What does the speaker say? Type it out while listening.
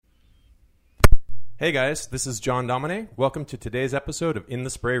Hey guys, this is John Domine. Welcome to today's episode of In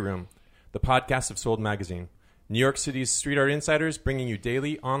the Spray Room, the podcast of Sold Magazine. New York City's street art insiders bringing you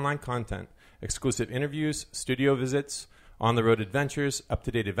daily online content, exclusive interviews, studio visits, on-the-road adventures,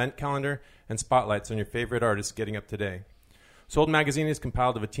 up-to-date event calendar, and spotlights on your favorite artists getting up today. Sold Magazine is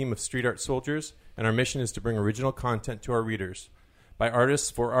compiled of a team of street art soldiers, and our mission is to bring original content to our readers. By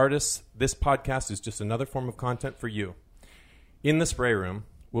artists, for artists, this podcast is just another form of content for you. In the Spray Room,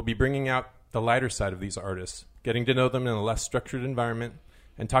 we'll be bringing out the lighter side of these artists, getting to know them in a less structured environment,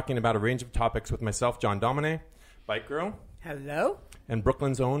 and talking about a range of topics with myself, John Domine, Bike Girl. Hello. And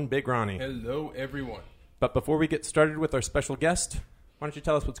Brooklyn's own Big Ronnie. Hello, everyone. But before we get started with our special guest, why don't you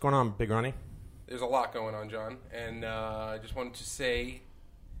tell us what's going on, Big Ronnie? There's a lot going on, John, and I just wanted to say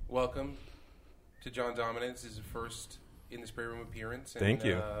welcome to John Domine. This is the first In the Spray Room appearance. And, Thank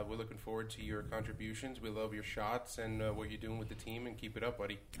you. We're looking forward to your contributions. We love your shots and what you're doing with the team, and keep it up,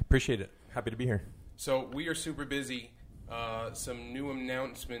 buddy. Appreciate it. Happy to be here. So we are super busy. Some new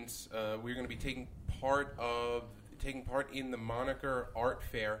announcements. We're going to be taking part in the Moniker Art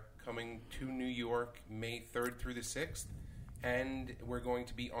Fair coming to New York May 3rd through the 6th. And we're going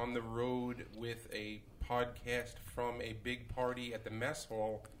to be on the road with a podcast from a big party at the Mess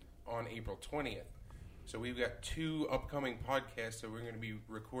Hall on April 20th. So we've got two upcoming podcasts that we're going to be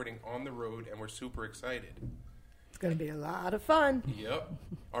recording on the road, and we're super excited. It's going to be a lot of fun. Yep.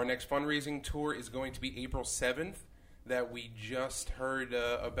 Our next fundraising tour is going to be April 7th. That we just heard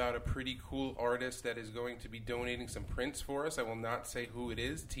about a pretty cool artist that is going to be donating some prints for us. I will not say who it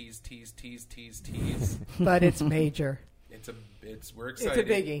is. Tease, tease, tease, tease, tease. But it's major. We're excited. It's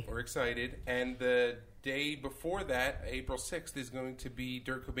a biggie. We're excited. And the day before that, April 6th, is going to be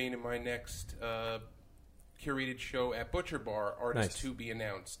Dirk Cobain and my next curated show at Butcher Bar, artist to be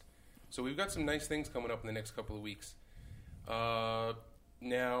announced. So we've got some nice things coming up in the next couple of weeks. Now,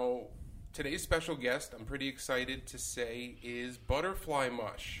 today's special guest, I'm pretty excited to say, is Butterfly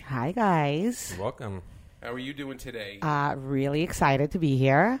Mush. Hi, guys. You're welcome. How are you doing today? Really excited to be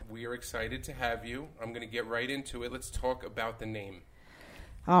here. We are excited to have you. I'm going to get right into it. Let's talk about the name.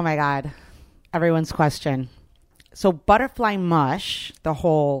 Oh, my God. Everyone's question. So Butterfly Mush, the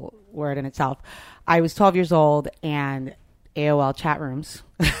whole word in itself, I was 12 years old, and AOL chat rooms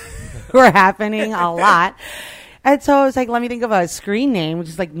were happening a lot. And so I was like, let me think of a screen name, which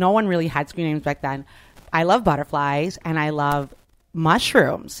is like no one really had screen names back then. I love butterflies, and I love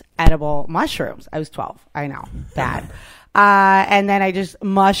mushrooms, edible mushrooms. I was 12. I know. Bad. And then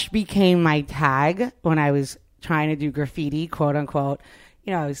mush became my tag when I was trying to do graffiti, quote unquote.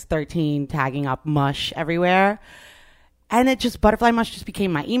 You know, I was 13 tagging up mush everywhere. And Butterfly Mush just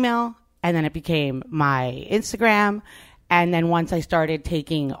became my email. And then it became my Instagram. And then once I started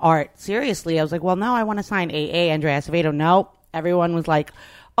taking art seriously, I was like, well, no, I want to sign AA, Andrea Acevedo. Nope. Everyone was like,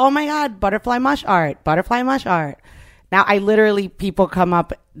 oh my God, Butterfly Mush art, Butterfly Mush art. Now I literally, people come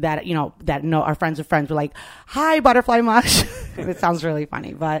up that know our friends of friends were like, hi, Butterfly Mush. It sounds really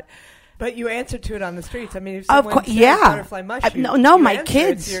funny, but you answered to it on the streets. I mean, if someone says Butterfly Mush, my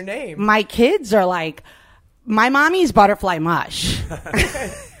kids, it's your name. My kids are like, my mommy's Butterfly Mush.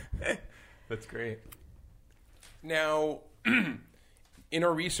 That's great. Now, in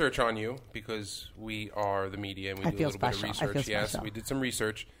our research on you, because we are the media and we do a little bit of research, yes, we did some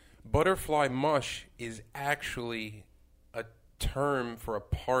research. Butterfly mush is actually a term for a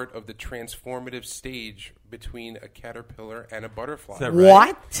part of the transformative stage between a caterpillar and a butterfly. Is that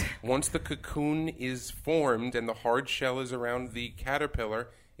right? What? Once the cocoon is formed and the hard shell is around the caterpillar,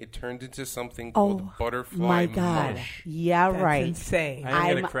 it turns into something called butterfly my God. mush. Yeah, That's right. insane.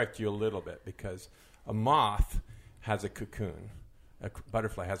 I'm going to correct you a little bit because a moth has a cocoon. A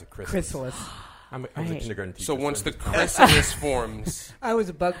butterfly has a chrysalis. I was a kindergarten teacher. So once the chrysalis forms, I was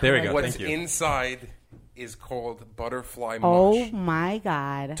a bug. There we go. what's Thank you. inside is called butterfly mush. Oh my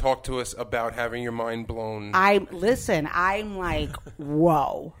God. Talk to us about having your mind blown. I'm like,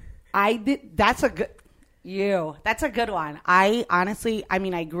 whoa. That's a good one. I honestly,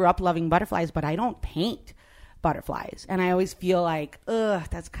 I grew up loving butterflies, but I don't paint butterflies. And I always feel like,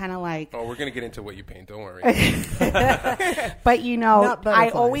 that's kind of like. Oh, we're going to get into what you paint. Don't worry. But, I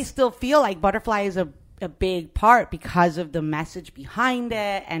always still feel like butterfly is a big part because of the message behind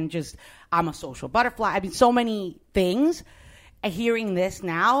it. And just, I'm a social butterfly. So many things. And hearing this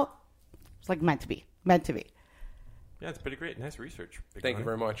now, it's like meant to be. Yeah, it's pretty great. Nice research. Thank you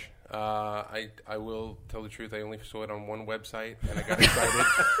very much. I will tell the truth. I only saw it on one website, and I got excited.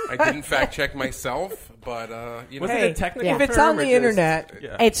 I didn't fact check myself, but Was it a technical if it's term on or the just- internet,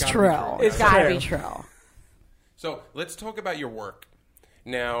 Yeah. It's true. It's got to true. be true. So let's talk about your work.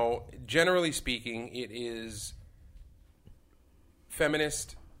 Now, generally speaking, it is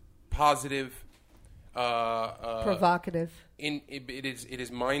feminist, positive, provocative. It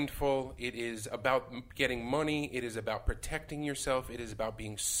is mindful. It is about getting money. It is about protecting yourself. It is about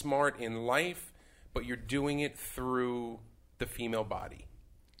being smart in life, but you're doing it through the female body.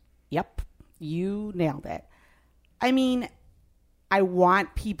 Yep, you nailed it. I mean, I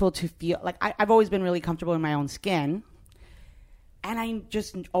want people to feel like I've always been really comfortable in my own skin. And I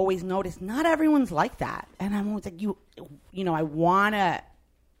just always notice not everyone's like that. And I'm always like, you know, I want to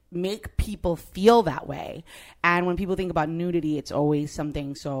make people feel that way. And when people think about nudity, it's always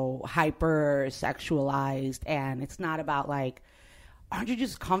something so hyper sexualized. And it's not about like, aren't you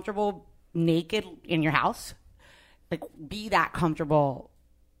just comfortable naked in your house? Like, be that comfortable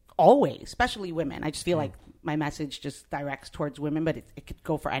always, especially women. I just feel like my message just directs towards women, but it could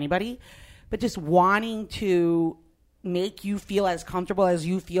go for anybody. But just wanting to make you feel as comfortable as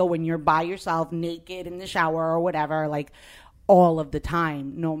you feel when you're by yourself, naked in the shower or whatever, like all of the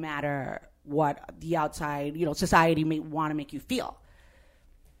time, no matter what the outside, you know, society may want to make you feel.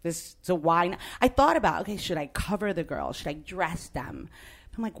 So why not? I thought about, okay, should I cover the girls? Should I dress them?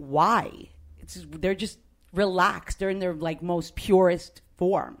 I'm like, why? They're just relaxed. They're in their like most purest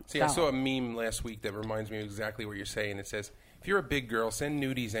form. See, I saw a meme last week that reminds me of exactly what you're saying. It says, if you're a big girl, send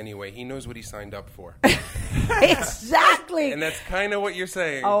nudies anyway. He knows what he signed up for. Exactly. And that's kind of what you're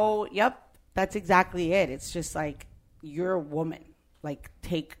saying. Oh, yep. That's exactly it. It's just like, you're a woman. Like,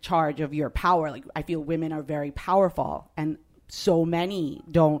 take charge of your power. Like, I feel women are very powerful, and so many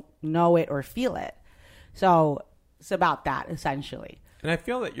don't know it or feel it. So it's about that, essentially. And I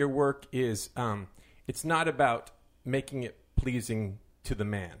feel that your work is, it's not about making it pleasing to the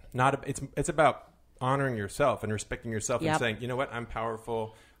man. It's about honoring yourself and respecting yourself and saying, you know what, I'm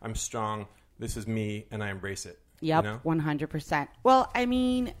powerful, I'm strong, this is me, and I embrace it. Yep, you know? 100%. Well, I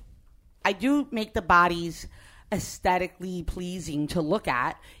mean, I do make the bodies aesthetically pleasing to look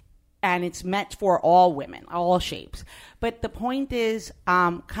at, and it's meant for all women, all shapes. But the point is,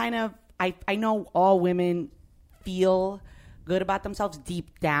 I know all women feel good about themselves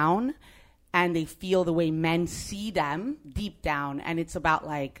deep down, and they feel the way men see them deep down, and it's about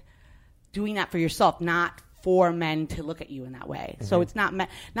like doing that for yourself, not for men to look at you in that way. Mm-hmm. So it's not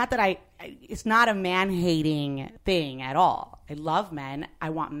it's not a man-hating thing at all. I love men.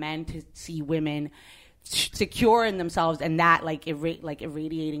 I want men to see women secure in themselves, and that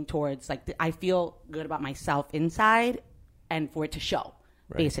irradiating towards I feel good about myself inside, and for it to show,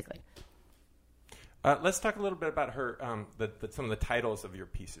 basically. Let's talk a little bit about her, some of the titles of your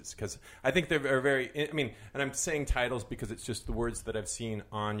pieces, because I think they're very, I mean, and I'm saying titles because it's just the words that I've seen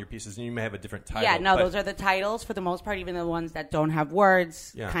on your pieces, and you may have a different title. Yeah, no, those are the titles for the most part. Even the ones that don't have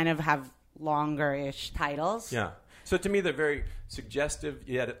words kind of have longer-ish titles. Yeah. So to me, they're very suggestive,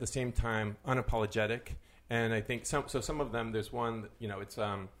 yet at the same time unapologetic. And I think some of them, there's one, you know, it's,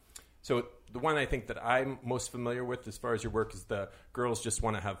 so the one I think that I'm most familiar with as far as your work is the Girls Just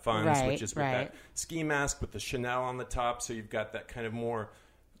Want to Have Fun, which is with that ski mask with the Chanel on the top. So you've got that kind of more,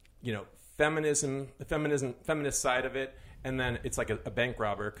 you know, feminist side of it. And then it's like a bank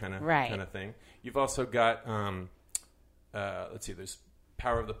robber kind of thing. You've also got, let's see, there's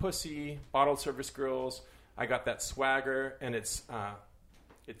Power of the Pussy, Bottle Service Girls. I got that Swagger, and it's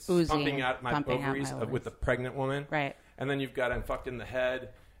pumping out my ovaries with a pregnant woman. Right. And then you've got I'm Fucked in the Head.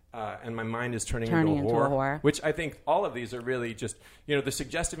 And my mind is turning into a whore, which I think all of these are really just, you know, the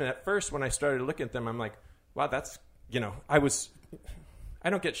suggestive. And at first, when I started looking at them, I'm like, wow, that's, you know, I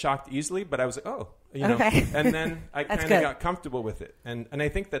don't get shocked easily, but I was like, oh, you know, and then I kind of got comfortable with it. And I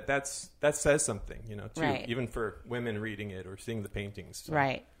think that says something, you know, too, even for women reading it or seeing the paintings. So.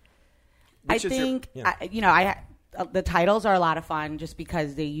 Right. I think, the titles are a lot of fun just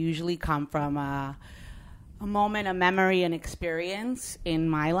because they usually come from a moment, a memory, an experience in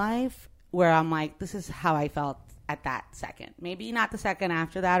my life where I'm like, this is how I felt at that second. Maybe not the second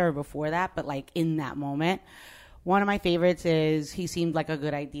after that or before that, but like in that moment. One of my favorites is He Seemed Like a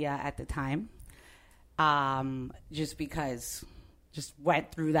Good Idea at the Time. Just because just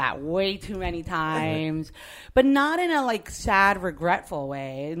went through that way too many times, but not in a like sad, regretful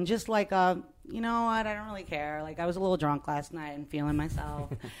way. And just like, you know what? I don't really care. Like I was a little drunk last night and feeling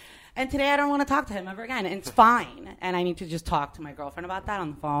myself. And today I don't want to talk to him ever again. And it's fine. And I need to just talk to my girlfriend about that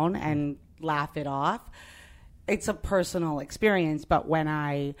on the phone and laugh it off. It's a personal experience. But when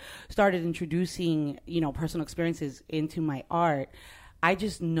I started introducing, you know, personal experiences into my art, I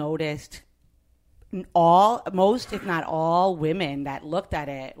just noticed most, if not all, women that looked at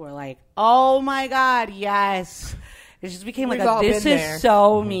it were like, oh my God, yes. It just became like, this is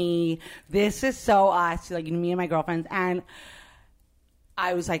so me. This is so us. Like me and my girlfriends. And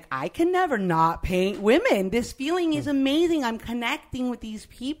I was like, I can never not paint women. This feeling is amazing. I'm connecting with these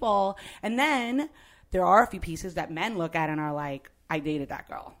people. And then there are a few pieces that men look at and are like, I dated that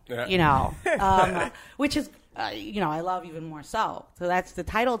girl, which is, I love even more so. So that's the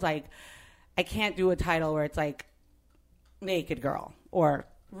title's like, I can't do a title where it's like naked girl or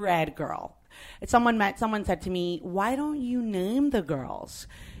red girl. Someone said to me, why don't you name the girls?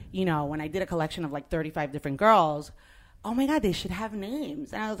 When I did a collection of like 35 different girls, oh my God, they should have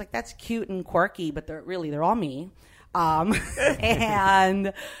names. And I was like, that's cute and quirky, but they're all me. But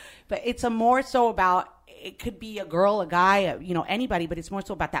it's more so about, it could be a girl, a guy, anybody, but it's more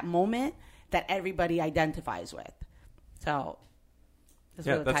so about that moment that everybody identifies with. So that's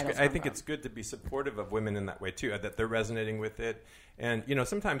where the titles come I think from. it's good to be supportive of women in that way too, that they're resonating with it. And,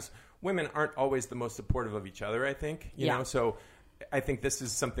 sometimes women aren't always the most supportive of each other, I think, you know, so I think this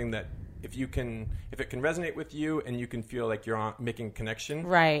is something that if it can resonate with you and you can feel like you're making a connection,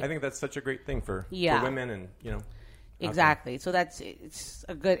 right? I think that's such a great thing for women and, Exactly. So it's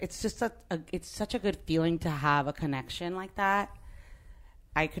such a good feeling to have a connection like that.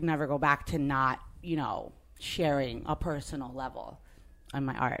 I could never go back to not, sharing a personal level on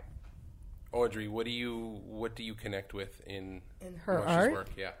my art. Audrey, what do you connect with in her Marcia's art? work?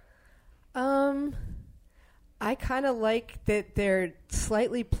 Yeah. I kind of like that they're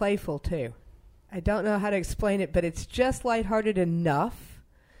slightly playful too. I don't know how to explain it, but it's just lighthearted enough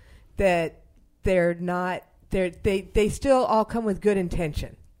that they're not. They still all come with good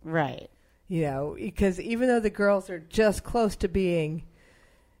intention. Right. Because even though the girls are just close to being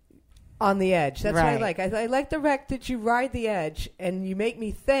on the edge. That's what I like. I like the fact that you ride the edge and you make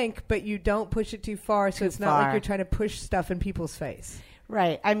me think, but you don't push it too far, so it's not like you're trying to push stuff in people's face.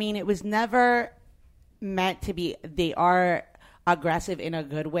 Right. I mean, it was never meant to be. They are aggressive in a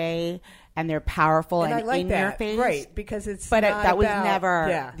good way, and they're powerful and I like in that. your face. Right, because it's But not that was about,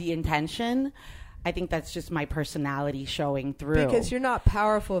 never the intention. I think that's just my personality showing through. Because you're not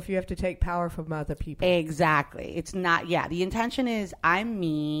powerful if you have to take power from other people. Exactly. It's not, the intention is I'm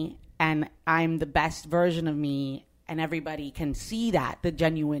me and I'm the best version of me, and everybody can see that, the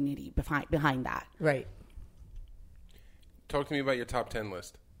genuinity behind that. Right. Talk to me about your top 10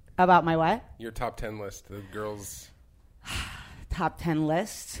 list. About my what? Your top 10 list, the girls. Top 10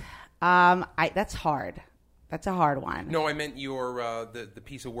 list? That's hard. That's a hard one. No, I meant your the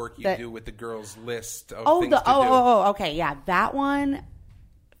piece of work you do with the girls' list of things to do. Okay, yeah. That one,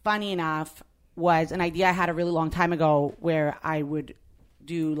 funny enough, was an idea I had a really long time ago where I would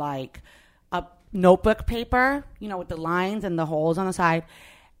do like a notebook paper, with the lines and the holes on the side,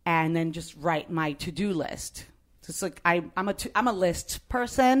 and then just write my to-do list. So it's like I'm a list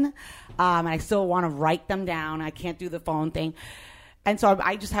person, and I still want to write them down. I can't do the phone thing. And so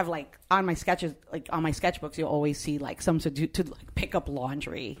I just have like on my sketches, like on my sketchbooks, you'll always see like some to like pick up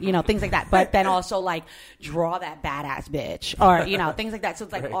laundry, things like that. But then also like draw that badass bitch or, things like that. So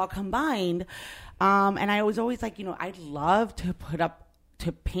it's like all combined. And I was always like, I'd love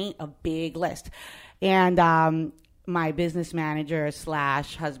to paint a big list. And, my business manager /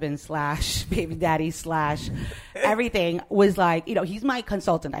 husband / baby daddy / everything was like, he's my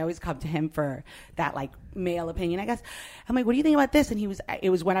consultant. I always come to him for that like male opinion, I guess. I'm like, what do you think about this? And it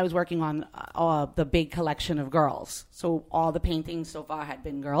was when I was working on the big collection of girls. So all the paintings so far had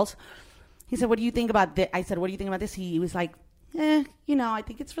been girls. He said, what do you think about this? I said, what do you think about this? He was like, I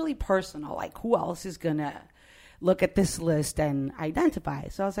think it's really personal. Like, who else is going to look at this list and identify?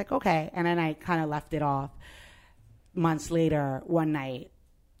 So I was like, okay. And then I kind of left it off. Months later, one night,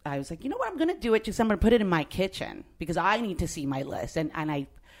 I was like, you know what? I'm going to do it. I'm going to put it in my kitchen because I need to see my list. And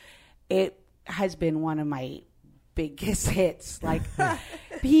it has been one of my biggest hits. Like,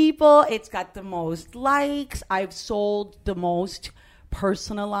 it's got the most likes. I've sold the most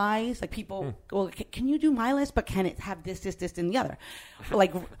personalized. Like, people, well, can you do my list? But can it have this, and the other?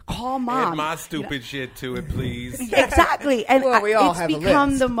 Like, call mom. Add my stupid shit to it, please. Exactly. And we all have a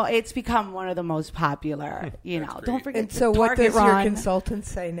list. It's become one of the most popular, Don't forget. And so what does your consultant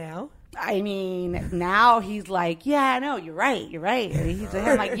say now? I mean, now he's like, yeah, no, you're right.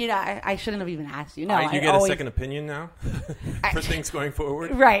 I'm like, I shouldn't have even asked you. No, you get a second opinion now for things going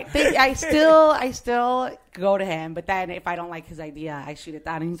forward, right? I still go to him, but then if I don't like his idea, I shoot it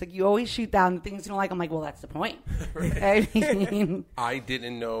down. And he's like, you always shoot down the things you don't like. I'm like, well, that's the point. Right. I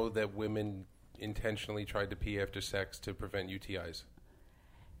didn't know that women intentionally tried to pee after sex to prevent UTIs.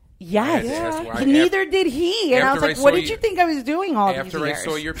 Yes, neither did he. And I was like, what did you think I was doing all these years? After I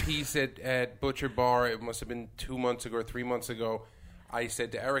saw your piece at Butcher Bar, it must have been 2 months ago or 3 months ago, I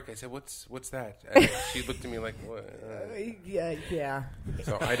said to Eric, I said, what's that? And she looked at me like, what? Yeah.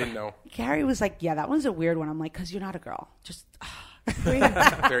 So I didn't know. Carrie was like, yeah, that one's a weird one. I'm like, because you're not a girl. Just...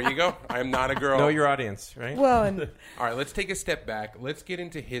 There you go. I am not a girl. Know your audience, right? Well, all right, let's take a step back. Let's get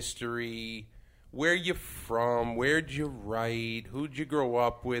into history. where you from, where'd you write, who'd you grow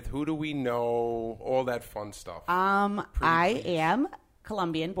up with, who do we know, all that fun stuff. I am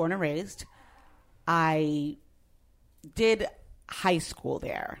Colombian, born and raised. I did high school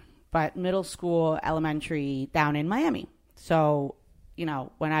there, but middle school, elementary down in Miami. So, you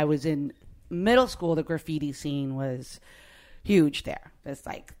know, when I was in middle school, the graffiti scene was huge there. There's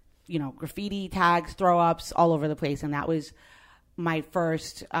like, you know, graffiti tags, throw-ups all over the place. And that was my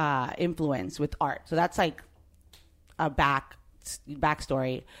first influence with art. So that's like a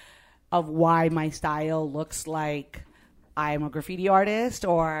backstory of why my style looks like I'm a graffiti artist,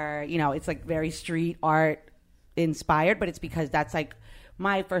 or, you know, it's like very street art inspired, but it's because that's like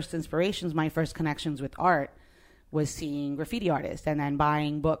my first inspirations, my first connections with art was seeing graffiti artists and then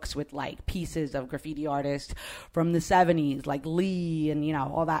buying books with like pieces of graffiti artists from the 70s, like Lee and, you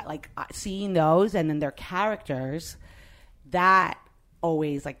know, all that, like seeing those and then their characters, that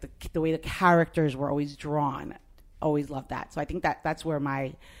always like the way the characters were always drawn, always loved that. So I think that's where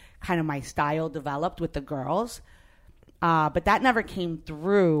my style developed with the girls. But that never came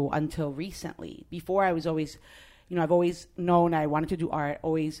through until recently. Before I was always, you know, I've always known I wanted to do art,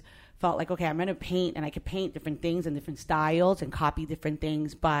 always felt like, okay, I'm going to paint and I could paint different things and different styles and copy different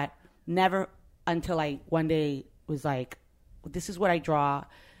things, but never until I one day was like, well, this is what I draw.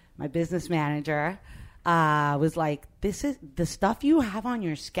 My business manager was like, this is the stuff you have on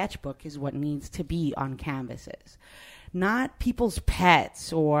your sketchbook is what needs to be on canvases. Not people's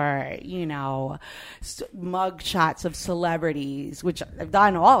pets or, you know, mug shots of celebrities, which I've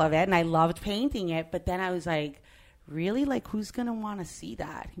done all of it and I loved painting it. But then I was like, really? Like, who's going to want to see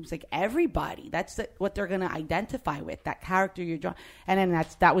that? He was like, everybody. That's what they're going to identify with, that character you're drawing. And then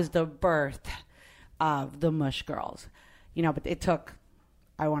that was the birth of the Mush Girls. You know, but it took,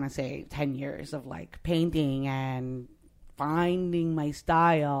 I want to say, 10 years of, like, painting and finding my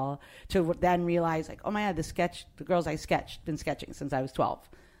style to then realize, like, oh, my God, the girls I been sketching since I was 12.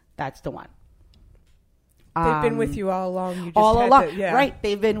 That's the one. They've been with you all along. You just all along, right?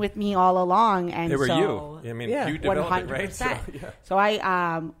 They've been with me all along, and they were so, you. I mean, you developed it, right? So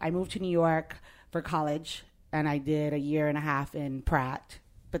I moved to New York for college, and I did a year and a half in Pratt,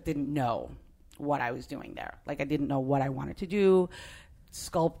 but didn't know what I was doing there. Like, I didn't know what I wanted to do.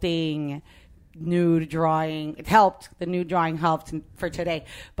 Sculpting, nude drawing, it helped. The nude drawing helped for today,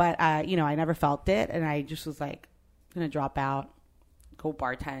 but you know, I never felt it, and I just was like, I'm gonna drop out. Go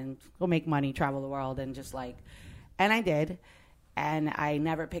bartend, go make money, travel the world, and just like, and I did. And I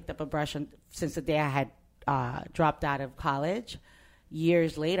never picked up a brush since the day I had dropped out of college.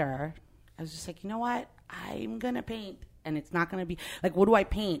 Years later, I was just like, you know what? I'm going to paint. And it's not going to be, like, what do I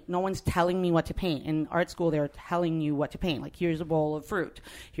paint? No one's telling me what to paint. In art school, they're telling you what to paint. Like, here's a bowl of fruit.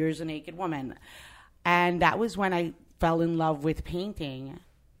 Here's a naked woman. And that was when I fell in love with painting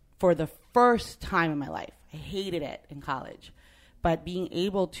for the first time in my life. I hated it in college. But being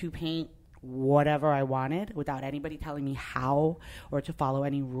able to paint whatever I wanted without anybody telling me how or to follow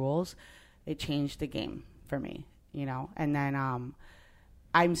any rules, it changed the game for me, you know? And then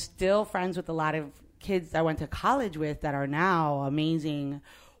I'm still friends with a lot of kids I went to college with that are now amazing,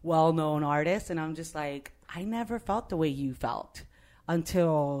 well-known artists. And I'm just like, I never felt the way you felt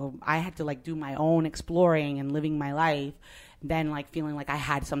until I had to, like, do my own exploring and living my life, then, like, feeling like I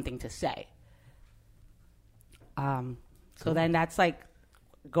had something to say. So then that's like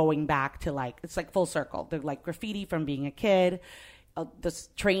going back to, like, it's like full circle. They're like graffiti from being a kid, this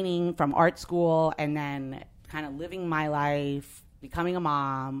training from art school, and then kind of living my life, becoming a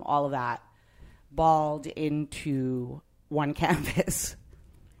mom, all of that balled into one canvas.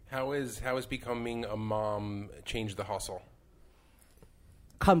 How is becoming a mom changed the hustle?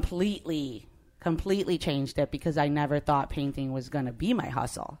 Completely changed it, because I never thought painting was going to be my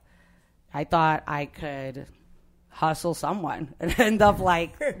hustle. I thought I could hustle someone and end up,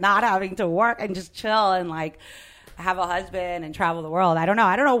 like, not having to work and just chill and, like, have a husband and travel the world. I don't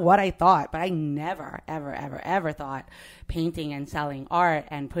know what I thought, but I never, ever, ever, ever thought painting and selling art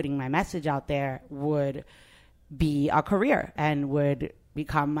and putting my message out there would be a career and would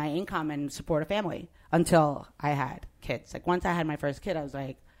become my income and support a family, until I had kids. Like, once I had my first kid, I was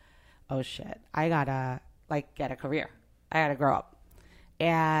like, oh shit, I gotta, like, get a career. I gotta grow up.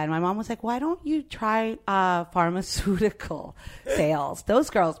 And my mom was like, why don't you try pharmaceutical sales?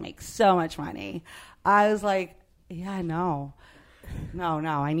 Those girls make so much money. I was like, yeah, no,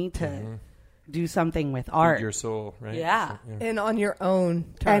 I need to do something with art. Feed your soul, right? Yeah. So, yeah. And on your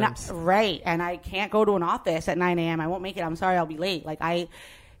own terms. And I can't go to an office at 9 a.m. I won't make it. I'm sorry, I'll be late. Like,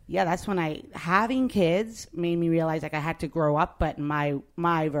 that's when having kids made me realize, like, I had to grow up, but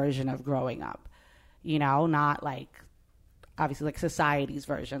my version of growing up, you know, not like obviously like society's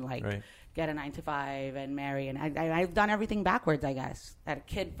version, like Right. get a 9 to 5 and marry. And I've done everything backwards, I guess. I had a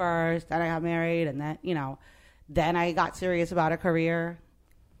kid first, then I got married, and then, then I got serious about a career,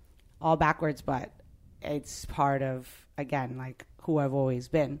 all backwards. But it's part of, again, like who I've always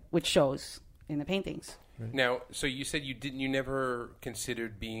been, which shows in the paintings. Now, so you said you never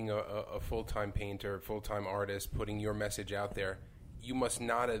considered being a full-time painter, full-time artist, putting your message out there. You must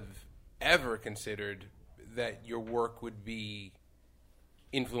not have ever considered that your work would be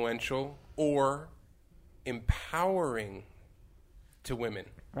influential or empowering to women.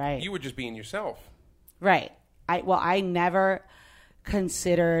 Right. You were just being yourself. Right. I never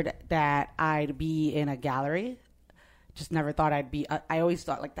considered that I'd be in a gallery. Just never thought I'd be. I always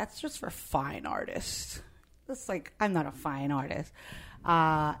thought, like, that's just for fine artists. It's like, I'm not a fine artist.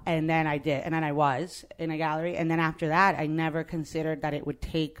 And then I did. And then I was in a gallery. And then after that, I never considered that it would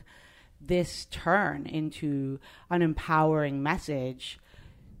take this turn into an empowering message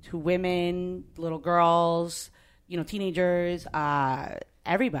to women, little girls, teenagers,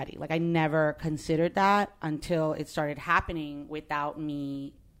 everybody. Like, I never considered that until it started happening without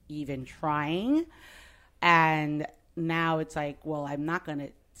me even trying. And now it's like, well, I'm not going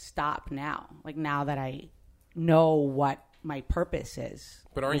to stop now. Like, now that I know what my purpose is.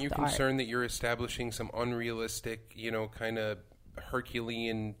 But aren't you concerned that you're establishing some unrealistic, kind of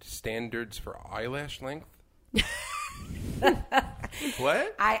Herculean standards for eyelash length?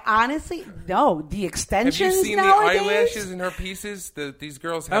 What? I honestly, no. The extensions Have you seen nowadays, the eyelashes in her pieces? These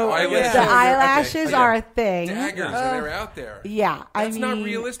girls have eyelashes. The eyelashes are a thing. Daggers, and they're out there. Yeah, That's not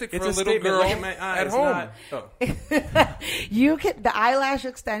realistic for It's a a little statement. girl Look at my eyes, at home. You can. The eyelash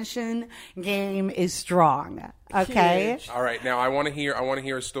extension game is strong. Okay. Huge. All right, now I want to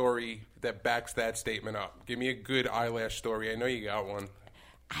hear a story that backs that statement up. Give me a good eyelash story. I know you got one.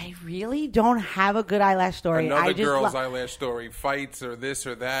 I really don't have a good eyelash story. Another I just girl's eyelash story, fights or this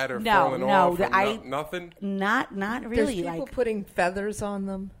or that or No, falling no, off. Nothing. Not There's really. people Like, putting feathers on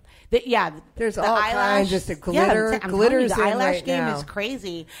them. There's all kinds, just the glitter. I'm Glitter's telling you, the in eyelash right game now. is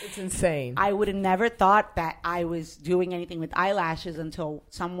crazy. It's insane. I would have never thought that I was doing anything with eyelashes until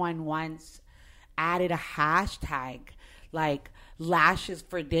someone once added a hashtag like lashes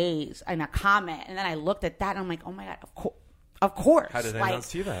for days in a comment, and then I looked at that and I'm like, oh my god, of course. How did I not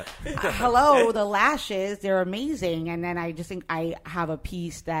see that? Hello, the lashes, they're amazing. And then I just think I have a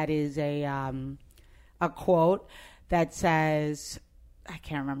piece that is a quote that says, I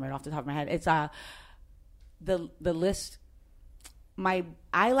can't remember it off the top of my head. It's the list. My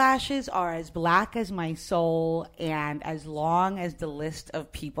eyelashes are as black as my soul and as long as the list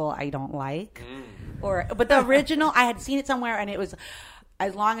of people I don't like. But the original, I had seen it somewhere and it was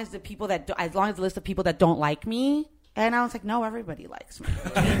as long as the list of people that don't like me. And I was like, no, everybody likes me.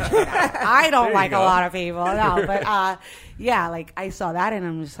 I don't like a lot of people. No, but like I saw that and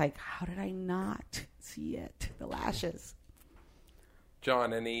I'm just like, how did I not see it? The lashes.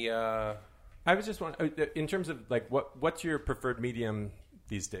 John, any... I was just wondering, in terms of like what's your preferred medium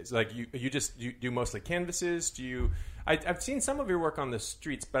these days? Like you do mostly canvases? I've seen some of your work on the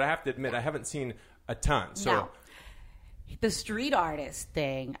streets, but I have to admit I haven't seen a ton. So no. The street artist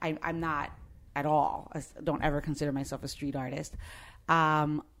thing, I'm not at all. I don't ever consider myself a street artist.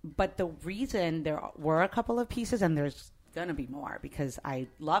 But the reason there were a couple of pieces, and there's going to be more because I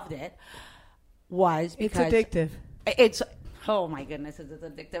loved it, was because... It's addictive. It's... Oh my goodness, it's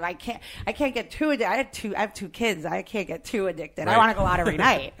addictive. I can't get too addicted. I have two kids. I can't get too addicted. Right. I want to go out every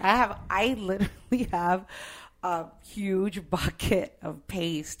night. I literally have a huge bucket of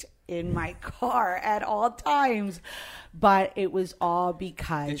paste in my car at all times. But it was all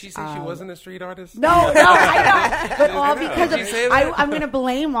because... Did she say she wasn't a street artist? No, I know. But all because Did you say that? I'm going to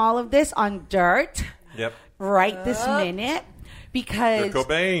blame all of this on dirt yep, right this minute because... Kurt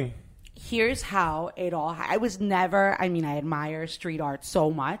Cobain. Here's how it all... I admire street art so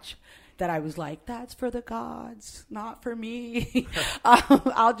much that I was like, that's for the gods, not for me.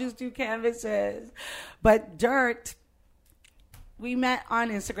 I'll just do canvases. But Dirt, we met on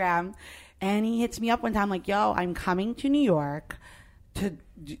Instagram, and he hits me up one time like, yo, I'm coming to New York to,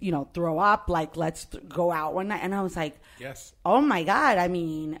 throw up. Like, let's go out one night. And I was like, yes. Oh, my God. I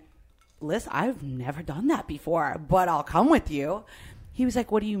mean, listen, I've never done that before, but I'll come with you. He was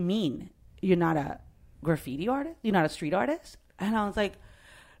like, what do you mean? You're not a graffiti artist? You're not a street artist? And I was like,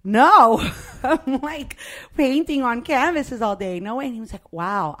 no. I'm like painting on canvases all day. No way. And he was like,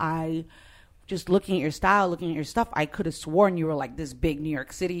 wow, just looking at your style, looking at your stuff, I could have sworn you were like this big New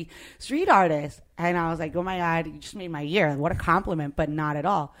York City street artist. And I was like, oh my God, you just made my year. What a compliment, but not at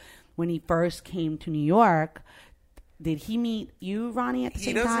all. When he first came to New York, did he meet you, Ronnie, at the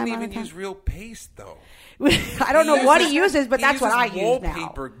same time? He doesn't even use real paste, though. I don't know what he uses, but that's what I use now.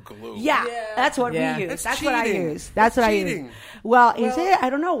 Wallpaper glue. Yeah, that's what we use. That's what I use. That's what I use. Well, is it? I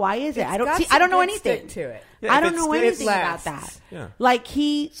don't know. Why is it? I don't know anything to it. I don't know anything about that. Yeah. Like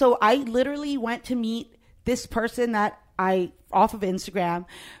so I literally went to meet this person that off of Instagram.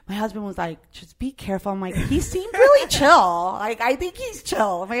 My husband was like, just be careful. I'm like, he seemed really chill. Like, I think he's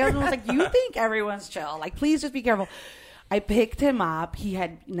chill. My husband was like, you think everyone's chill. Like, please just be careful. I picked him up. He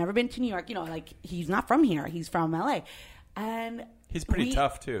had never been to New York. Like, he's not from here. He's from LA. And he's pretty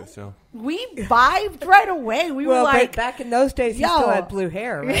tough, too. So we vibed right away. We were like, but back in those days, he still had blue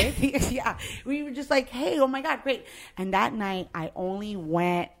hair, right? Yeah. We were just like, hey, oh my God, great. And that night, I only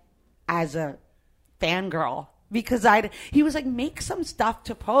went as a fangirl. Because he was like, make some stuff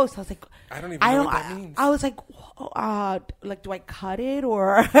to post. I was like, I don't even know what that means. I was like, do I cut it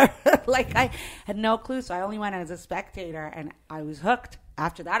or like I had no clue. So I only went as a spectator, and I was hooked.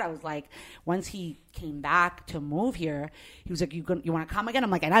 After that, I was like, once he came back to move here, he was like, you want to come again?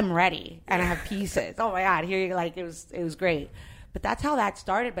 I'm like, and I'm ready, and I have pieces. Oh my God, here you like it was great. But that's how that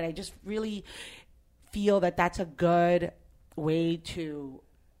started. But I just really feel that that's a good way to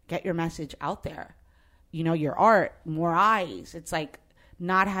get your message out there. Your art, more eyes. It's like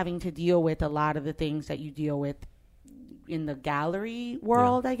not having to deal with a lot of the things that you deal with in the gallery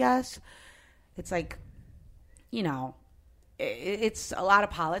world, I guess. It's like, it's a lot of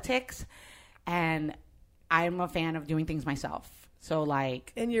politics, and I'm a fan of doing things myself. So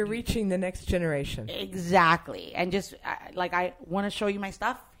like... And you're reaching the next generation. Exactly. And just like, I want to show you my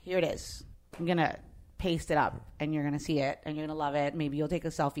stuff. Here it is. I'm going to paste it up, and you're going to see it, and you're going to love it. Maybe you'll take a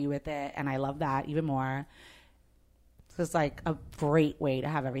selfie with it, and I love that even more. It's just like a great way to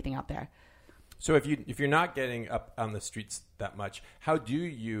have everything out there. So if you're not getting up on the streets that much, how do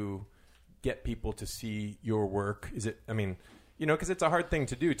you get people to see your work? Is it, because it's a hard thing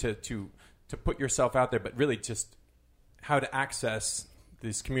to do to put yourself out there, but really just how to access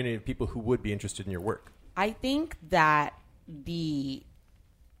this community of people who would be interested in your work. I think that the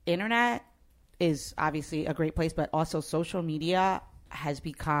internet is obviously a great place, but also social media has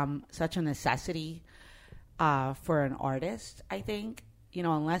become such a necessity for an artist, I think.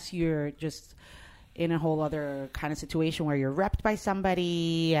 Unless you're just in a whole other kind of situation where you're repped by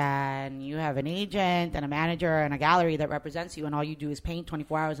somebody and you have an agent and a manager and a gallery that represents you, and all you do is paint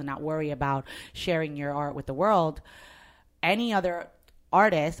 24 hours and not worry about sharing your art with the world. Any other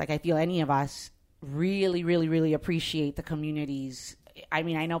artist, like I feel any of us, really, really, really appreciate the communities. I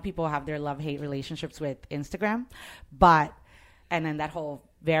know people have their love-hate relationships with Instagram, and then that whole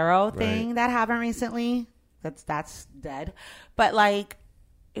Vero thing that happened recently, that's dead. But like,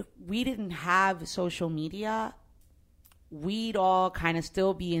 if we didn't have social media, we'd all kind of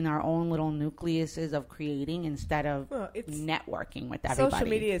still be in our own little nucleuses of creating instead of networking with everybody. Social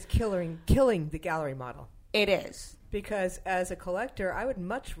media is killing the gallery model. It is. Because as a collector, I would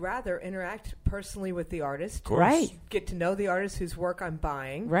much rather interact personally with the artist. Right. Get to know the artist whose work I'm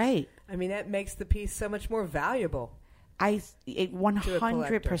buying. Right. That makes the piece so much more valuable.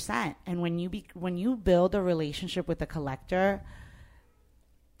 100%. And when you build a relationship with a collector,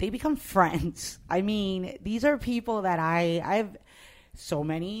 they become friends. These are people that I've so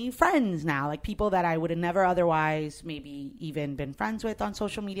many friends now, like people that I would have never otherwise maybe even been friends with on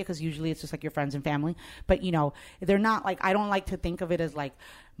social media, because usually it's just like your friends and family. But, they're not like, I don't like to think of it as like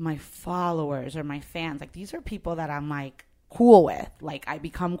my followers or my fans. Like, these are people that I'm like cool with, like I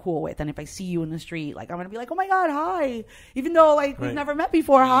become cool with. And if I see you in the street, like I'm going to be like, oh my God, hi. Even though like we've never met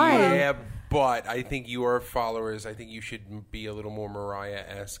before, hi. Yeah, but I think your followers, I think you should be a little more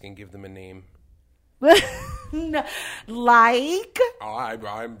Mariah-esque and give them a name. No, like I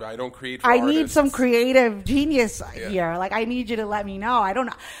don't create. I need some creative genius here. Like I need you to let me know. I don't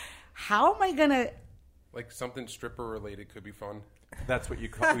know. How am I gonna? Like something stripper related could be fun. That's what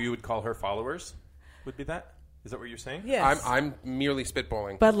you would call her followers. Would be that? Is that what you're saying? Yes. I'm merely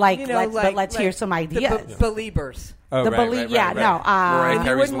spitballing. But let's hear some ideas. The Beliebers. Oh, right. No. Mariah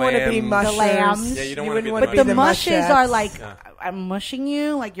you wouldn't want to be mushers. The lambs. Yeah, you don't want to be the But the mushes mushettes. are like, I'm mushing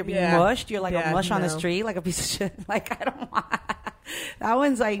you. Like you're being mushed. You're like a mush on the no. street, like a piece of shit. Like I don't want that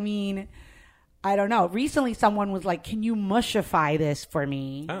one's I don't know. Recently, someone was like, "Can you mushify this for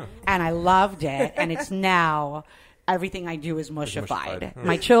me?" Oh. And I loved it. And it's now everything I do is mushified.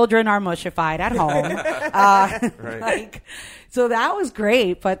 My children are mushified at home. Right. So that was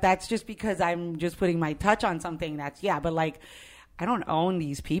great. But that's just because I'm just putting my touch on something but like, I don't own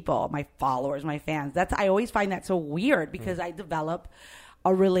these people, my followers, my fans. I always find that so weird because I develop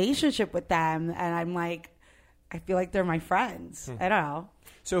a relationship with them and I'm like, I feel like they're my friends. I don't know.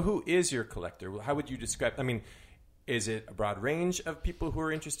 So who is your collector? How would you describe? is it a broad range of people who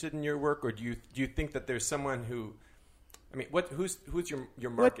are interested in your work, or do you think that there's someone who, I mean, who's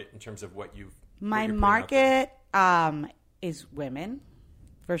your market in terms of what you've my market is women,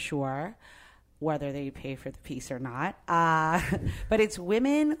 for sure, whether they pay for the piece or not. But it's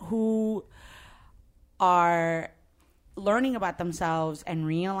women who are learning about themselves and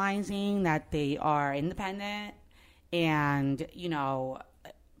realizing that they are independent and, you know,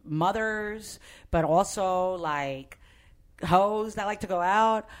 mothers, but also like hoes that like to go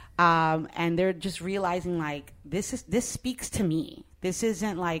out, and they're just realizing like this speaks to me. This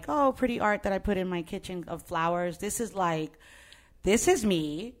isn't like, oh, pretty art that I put in my kitchen of flowers. This is like, this is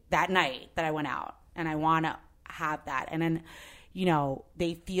me that night that I went out, and I want to have that. And then, you know,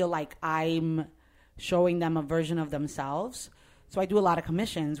 they feel like I'm showing them a version of themselves. So I do a lot of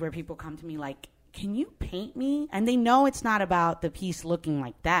commissions where people come to me like, can you paint me? And they know it's not about the piece looking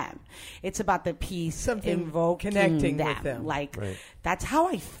like them. It's about the piece invoking connecting them. with them. Like, that's how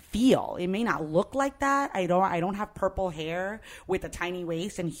I feel. It may not look like that. I don't have purple hair with a tiny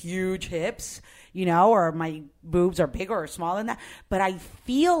waist and huge hips, you know, or my boobs are bigger or smaller than that. But I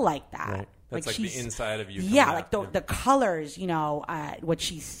feel like that. Right. That's like the inside of you. Yeah, like the colors, you know, what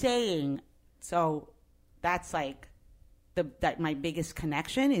she's saying. So that's like that my biggest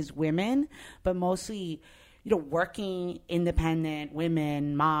connection is women, but mostly, you know, working independent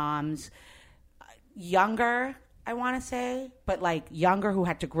women, moms, younger, I want to say, but like younger who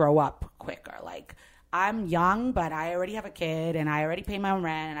had to grow up quicker. Like, I'm young, but I already have a kid and I already pay my own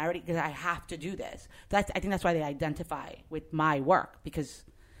rent and because I have to do this. I think that's why they identify with my work, because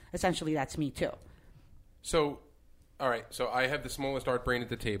essentially that's me too. So, all right. So I have the smallest art brain at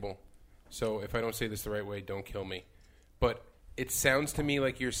the table. So if I don't say this the right way, don't kill me. But it sounds to me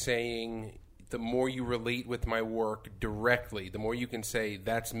like you're saying the more you relate with my work directly, the more you can say,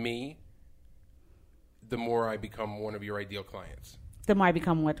 that's me, the more I become one of your ideal clients. The more I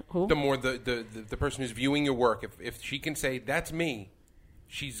become what? Who? The more the person who's viewing your work, if she can say, that's me,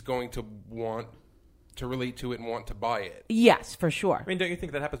 she's going to want to relate to it and want to buy it. Yes, for sure. I mean, don't you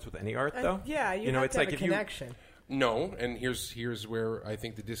think that happens with any art, though? Yeah, you know, have to have a connection. No, and here's where I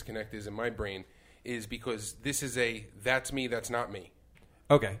think the disconnect is in my brain, is because this is that's me, that's not me.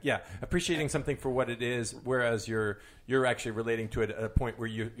 Okay, yeah. Appreciating something for what it is, whereas you're actually relating to it at a point where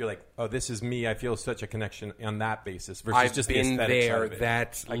you're like, oh, this is me. I feel such a connection on that basis versus I've just been the aesthetic there. side of it.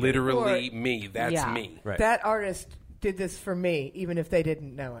 That's literally me. That's me. Right. That artist did this for me, even if they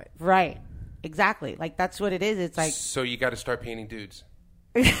didn't know it. Right. Exactly. Like, that's what it is. It's like... So you got to start painting dudes.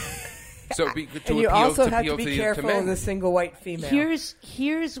 So and you also have to be careful of the single white female.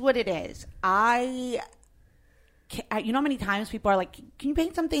 Here's what it is. You know how many times people are like, can you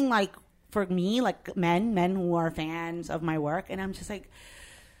paint something like for me, like men who are fans of my work? And I'm just like,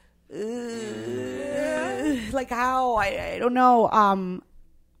 like how? I don't know.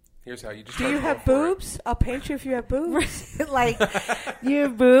 Here's how you just. Do you have boobs? I'll paint you if you have boobs. Like, you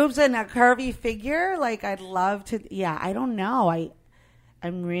have boobs and a curvy figure. Like, I'd love to. Yeah, I don't know.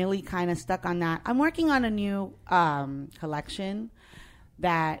 I'm really kind of stuck on that. I'm working on a new collection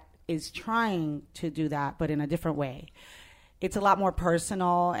that is trying to do that, but in a different way. It's a lot more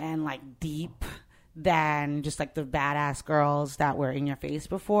personal and like deep than just like the badass girls that were in your face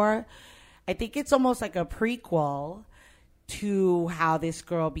before. I think it's almost like a prequel to how this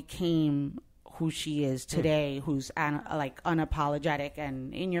girl became who she is today, who's like unapologetic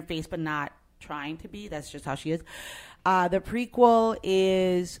and in your face, but not trying to be. That's just how she is. The prequel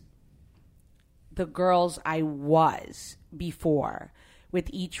is the girls I was before. With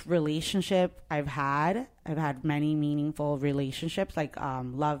each relationship I've had many meaningful relationships, like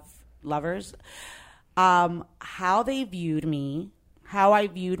lovers. How they viewed me, how I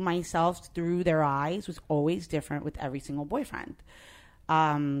viewed myself through their eyes was always different with every single boyfriend.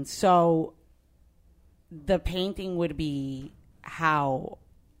 So the painting would be how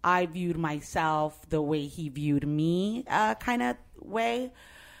I viewed myself, the way he viewed me, kind of way.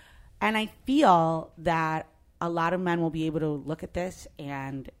 And I feel that a lot of men will be able to look at this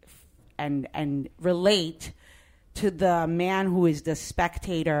and relate to the man who is the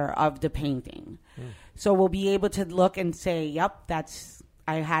spectator of the painting. So we'll be able to look and say, yep,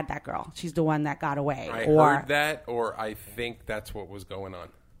 I had that girl. She's the one that got away. I heard that, or I think that's what was going on.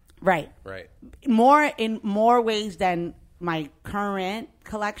 Right. In more ways than my current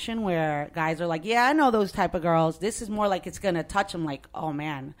collection, where guys are like, yeah, I know those type of girls. This is more like it's going to touch them like, oh,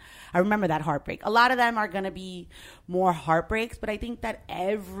 man, I remember that heartbreak. A lot of them are going to be more heartbreaks, but I think that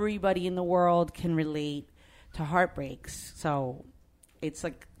everybody in the world can relate to heartbreaks. So it's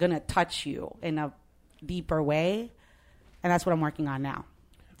like going to touch you in a deeper way, and that's what I'm working on now.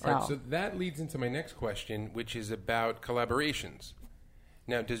 All right, so that leads into my next question, which is about collaborations.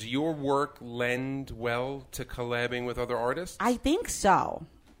 Now, does your work lend well to collabing with other artists? I think so.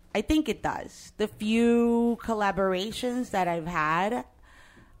 I think it does. The few collaborations that I've had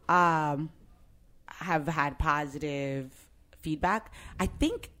have had positive feedback. I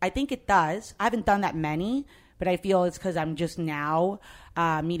think it does. I haven't done that many, but I feel it's because I'm just now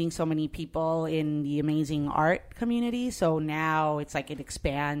meeting so many people in the amazing art community. So now it's like it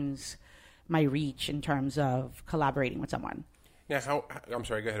expands my reach in terms of collaborating with someone. Now, I'm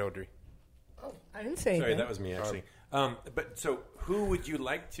sorry. Go ahead, Audrey. Oh, I didn't say anything. Sorry, that was me actually. But so, who would you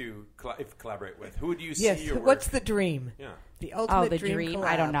like to collaborate with? Who would you see your work? What's the dream? Yeah. The ultimate the dream collab.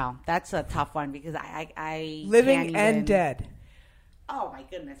 I don't know. That's a tough one because I living can't and even... dead. Oh my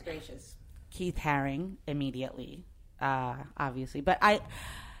goodness gracious. Keith Haring immediately, obviously. But I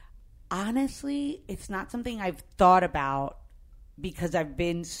honestly, it's not something I've thought about because I've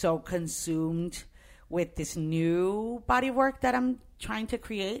been so consumed with this new body of work that I'm trying to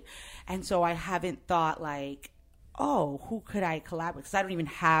create. And so I haven't thought like, oh, who could I collab with? Because I don't even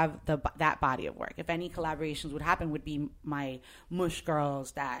have that body of work. If any collaborations would happen, would be my Mush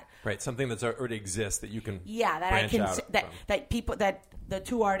girls that... Right, something that's already exists that you can that people, that the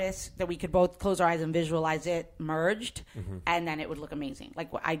two artists, that we could both close our eyes and visualize it merged, and then it would look amazing. Like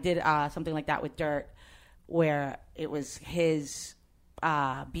I did something like that with Dirt, where it was his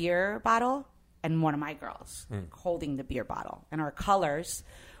beer bottle and one of my girls holding the beer bottle. And our colors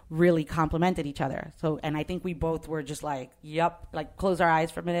really complemented each other. So, and I think we both were just like, yep, like close our eyes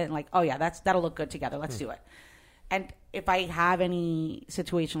for a minute and like, oh yeah, that'll look good together. Let's do it. And if I have any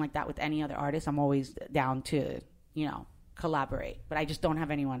situation like that with any other artist, I'm always down to, collaborate. But I just don't have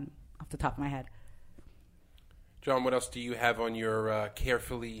anyone off the top of my head. John, what else do you have on your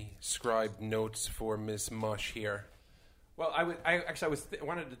carefully scribed notes for Miss Mush here? Well, I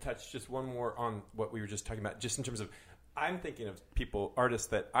wanted to touch just one more on what we were just talking about, just in terms of, I'm thinking of artists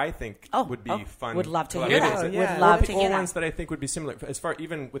that I think would be fun. Would love to hear that. Would love to hear that. Or ones that I think would be similar. As far,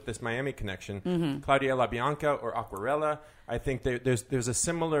 even with this Miami connection, Claudia LaBianca or Aquarella, I think there's a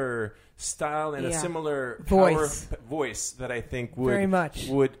similar style and a similar voice that I think would very much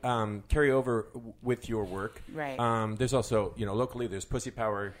would carry over with your work. Right. There's also, locally, there's Pussy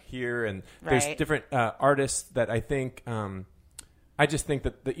Power here, and there's different artists that I think... I just think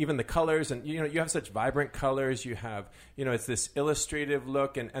that even the colors, and you have such vibrant colors. You have, it's this illustrative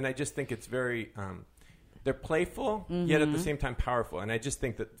look, and I just think it's very, they're playful yet at the same time powerful. And I just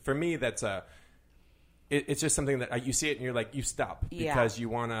think that for me, that's it's just something that you see it and you're like, you stop because you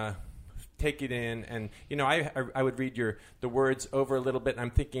want to take it in. And I would read the words over a little bit, and I'm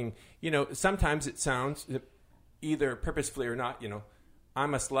thinking, sometimes it sounds either purposefully or not,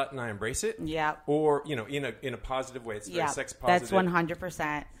 I'm a slut and I embrace it. Yeah. Or, in a positive way. It's very sex positive. That's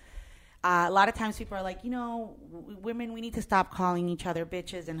 100%. A lot of times people are like, women, we need to stop calling each other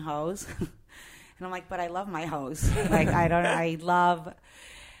bitches and hoes. And I'm like, but I love my hoes. Like, I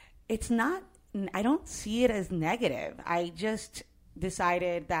don't see it as negative. I just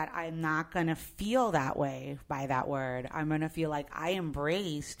decided that I'm not going to feel that way by that word. I'm going to feel like I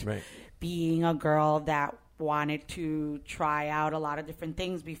embraced being a girl that wanted to try out a lot of different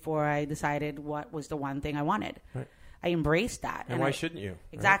things before I decided what was the one thing I wanted. Right. I embraced that. And why shouldn't you?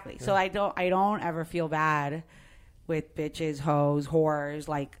 Exactly. Right? So I don't ever feel bad with bitches, hoes, whores,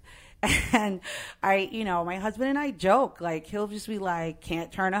 like, and my husband and I joke, like, he'll just be like,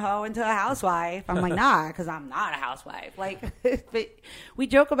 can't turn a hoe into a housewife. I'm like, nah, because I'm not a housewife. Like, but we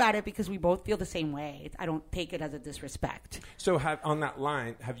joke about it because we both feel the same way. I don't take it as a disrespect. So on that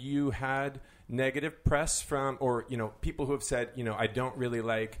line, have you had negative press from, or, people who have said, I don't really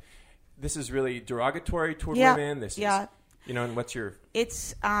like, this is really derogatory toward women. This is, and what's your...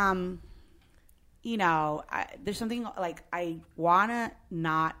 It's, there's something like, I want to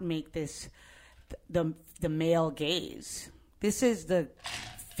not make this the male gaze. This is the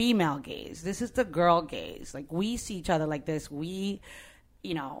female gaze. This is the girl gaze. Like, we see each other like this. We're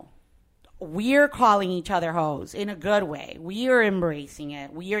calling each other hoes in a good way. We are embracing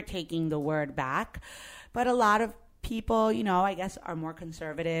it. We are taking the word back. But a lot of people, I guess, are more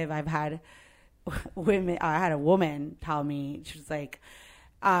conservative. I've had women. I had a woman tell me, she was like,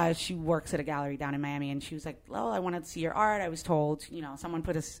 she works at a gallery down in Miami, and she was like, "Oh, I wanted to see your art. I was told, someone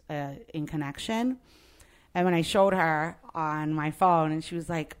put us in connection." And when I showed her on my phone and she was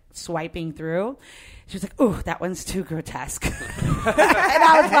like swiping through, she was like, "Ooh, that one's too grotesque." And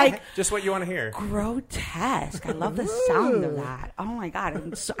I was like, just what you want to hear. Grotesque. I love the sound of that. Oh my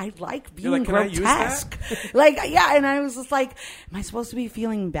God. I like being like, grotesque. Like, yeah. And I was just like, am I supposed to be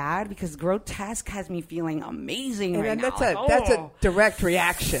feeling bad? Because grotesque has me feeling amazing and right now. That's a direct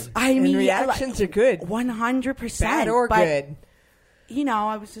reaction. I mean, and reactions are good. 100%. Bad or good. You know,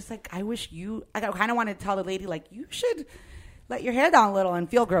 I was just like, I kind of wanted to tell the lady, like, you should let your hair down a little and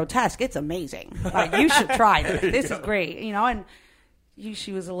feel grotesque. It's amazing. Like, you should try this. This is great. You know, and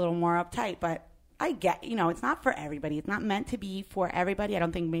she was a little more uptight, but I get, you know, it's not for everybody. It's not meant to be for everybody. I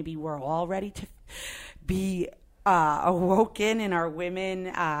don't think maybe we're all ready to be awoken in our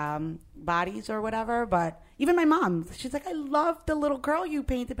women bodies or whatever, but even my mom, she's like, I love the little girl you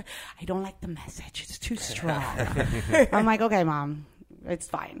painted, but I don't like the message. It's too strong. I'm like, okay, Mom, it's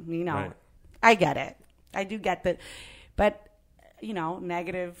fine. You know, right. I get it. I do get that. But, you know,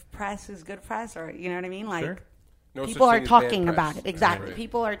 negative press is good press, or, you know what I mean? Like, sure. No people are talking about it. Exactly. Right.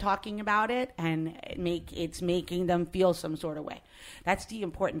 People are talking about it, and it's making them feel some sort of way. That's the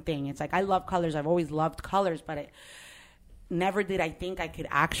important thing. It's like, I love colors. I've always loved colors, but never did I think I could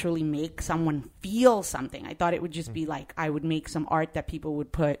actually make someone feel something. I thought it would just be like I would make some art that people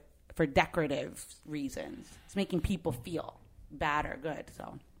would put for decorative reasons. It's making people feel bad or good.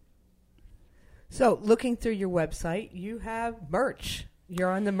 So looking through your website, you have merch. You're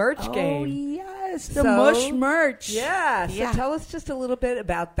on the merch game. Oh, yes. The Mush merch. Yeah. So tell us just a little bit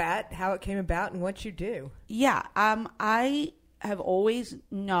about that, how it came about, and what you do. Yeah. I have always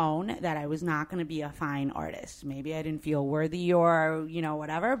known that I was not going to be a fine artist. Maybe I didn't feel worthy or, you know,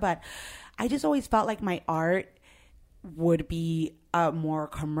 whatever. But I just always felt like my art would be more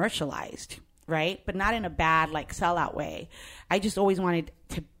commercialized, right? But not in a bad, like, sellout way. I just always wanted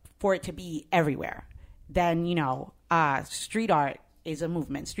for it to be everywhere. Then, you know, street art is a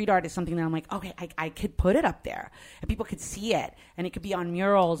movement. Street art is something that I'm like, okay, I could put it up there and people could see it, and it could be on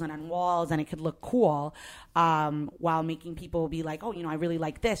murals and on walls, and it could look cool, while making people be like, oh, you know, I really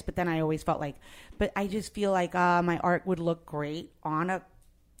like this. But then I always felt like, but I just feel like my art would look great on a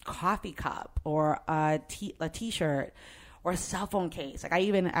coffee cup or a t-shirt or a cell phone case. Like, I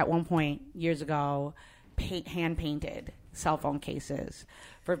even at one point years ago hand painted cell phone cases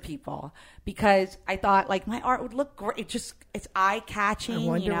for people because I thought, like, my art would look great. It's eye-catching. I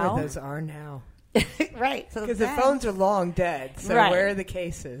wonder where those are now. Right. So because the phones are long dead. So where are the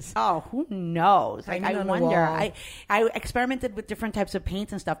cases? Oh, who knows? Like, I wonder. I experimented with different types of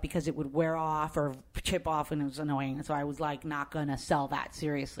paints and stuff because it would wear off or chip off, and it was annoying. So I was like, not going to sell that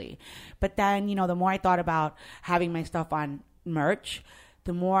seriously. But then, you know, the more I thought about having my stuff on merch,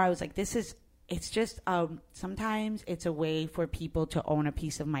 the more I was like, it's just sometimes it's a way for people to own a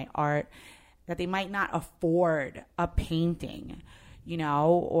piece of my art that they might not afford a painting, you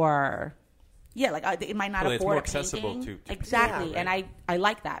know, or like it might not afford it's more a accessible painting. to Exactly. yeah, right. And I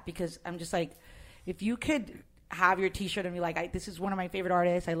like that because I'm just like, if you could have your t-shirt and be like, this is one of my favorite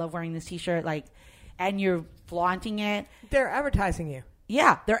artists, I love wearing this t-shirt, like, and you're flaunting it. They're advertising you.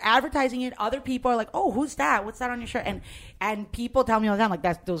 Yeah, they're advertising it. Other people are like, "Oh, who's that? What's that on your shirt?" And people tell me all the time,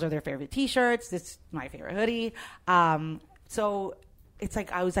 like, those are their favorite T-shirts. This is my favorite hoodie. So it's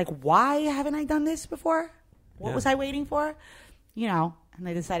like I was like, "Why haven't I done this before? What was I waiting for?" You know. And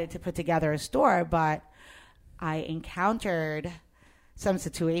I decided to put together a store, but I encountered some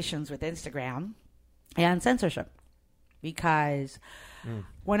situations with Instagram and censorship because.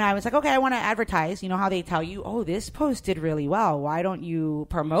 When I was like, okay, I want to advertise, you know how they tell you, oh, this post did really well. Why don't you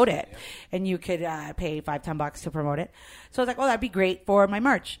promote it? And you could pay $5-10 to promote it. So I was like, oh, that'd be great for my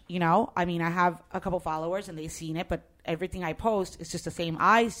merch. You know, I mean, I have a couple followers and they've seen it, but everything I post is just the same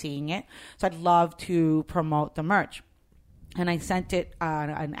eyes seeing it. So I'd love to promote the merch. And I sent it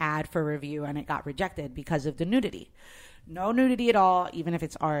an ad for review, and it got rejected because of the nudity. No nudity at all, even if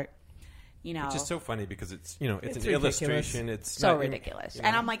it's art. You know, which is so funny because it's, you know, it's an ridiculous. illustration. It's so ridiculous. You know?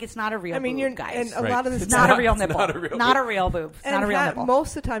 And I'm like, it's not a real boob, guys. And a lot of this it's not a real nipple. Not a real boob. It's and not a real nipple.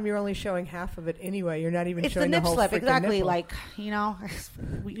 Most of the time, you're only showing half of it anyway. You're not even it's showing the the whole slip, exactly. nipple. Like, you know,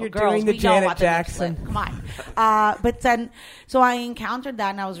 you're girls, doing the Janet Jackson. Come on. But then, so I encountered that,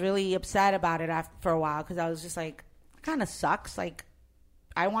 and I was really upset about it for a while because I was just like, it kind of sucks. Like,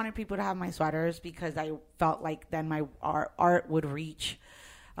 I wanted people to have my sweaters because I felt like then my art would reach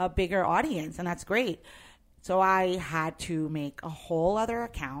a bigger audience, and that's great. So I had to make a whole other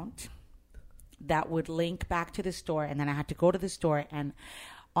account that would link back to the store, and then I had to go to the store and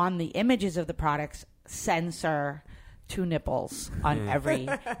on the images of the products censor 2 nipples on every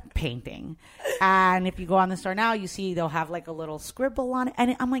painting. And if you go on the store now, you see they'll have like a little scribble on it,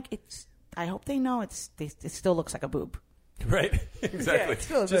 and I'm like, it's I hope they know it still looks like a boob. Right, exactly.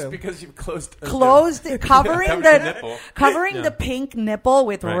 Yeah, just because you've closed covering the the pink nipple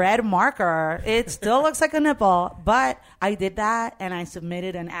with Right. red marker, it still looks like a nipple. But I did that, and I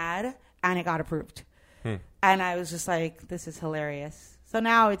submitted an ad, and it got approved. And I was just like, this is hilarious. So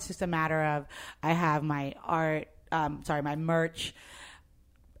now it's just a matter of I have my my merch,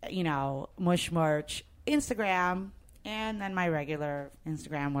 Mush merch, Instagram. And then my regular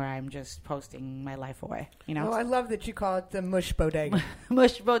Instagram where I'm just posting my life away, Oh, I love that you call it the Mush Bodega.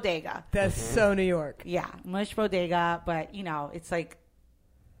 Mush Bodega. That's so New York. Yeah, Mush Bodega. But, it's like,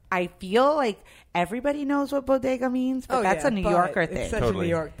 I feel like everybody knows what bodega means, but that's a New Yorker thing. It's such a New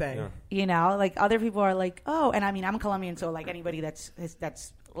York thing. Yeah. Like other people are like, oh, and I mean, I'm Colombian, so like anybody that's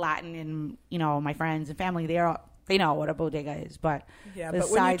Latin and, my friends and family, they know what a bodega is, but yeah, but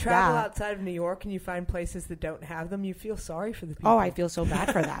when you travel outside of New York and you find places that don't have them, you feel sorry for the people. Oh, I feel so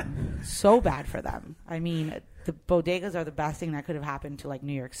bad for them. So bad for them. I mean, the bodegas are the best thing that could have happened to like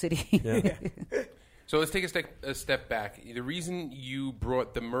New York City. Yeah. So let's take a step back. The reason you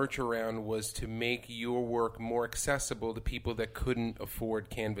brought the merch around was to make your work more accessible to people that couldn't afford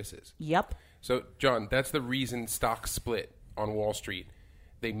canvases. Yep. So, John, that's the reason stocks split on Wall Street.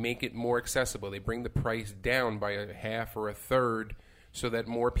 They make it more accessible. They bring the price down by a half or a third so that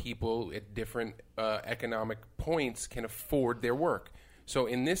more people at different economic points can afford their work. So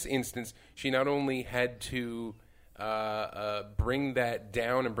in this instance, she not only had to bring that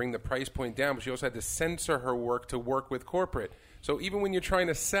down and bring the price point down, but she also had to censor her work to work with corporate. So even when you're trying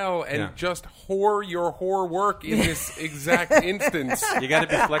to sell and just whore your whore work in this exact instance, you got to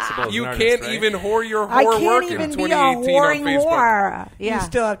be flexible. As you an artist, can't right? even whore your whore work in 2018 on Facebook. Whore. Yeah. You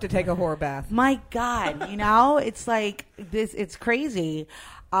still have to take a whore bath. My God, it's like this. It's crazy.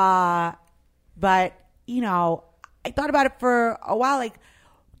 But I thought about it for a while. Like,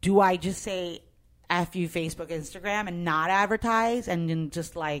 do I just say F you Facebook, Instagram, and not advertise, and then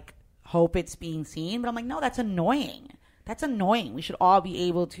just like hope it's being seen? But I'm like, no, that's annoying. That's annoying. We should all be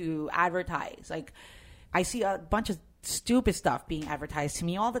able to advertise. Like, I see a bunch of stupid stuff being advertised to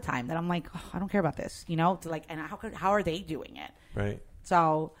me all the time that I'm like, oh, I don't care about this, and how are they doing it? Right.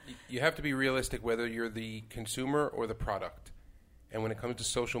 So you have to be realistic whether you're the consumer or the product. And when it comes to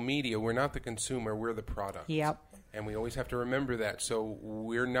social media, we're not the consumer, we're the product. Yep. And we always have to remember that. So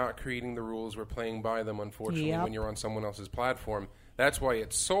we're not creating the rules, we're playing by them, unfortunately, when you're on someone else's platform. That's why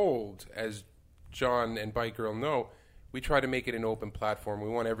it's sold, as John and Bike Girl know. We try to make it an open platform. We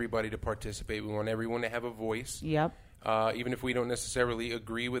want everybody to participate. We want everyone to have a voice. Yep. Even if we don't necessarily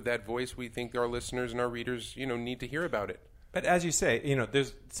agree with that voice, we think our listeners and our readers, need to hear about it. But as you say,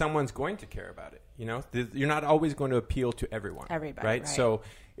 there's someone's going to care about it. You're not always going to appeal to everyone. Everybody, right? So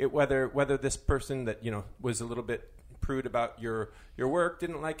whether this person that was a little bit prude about your work,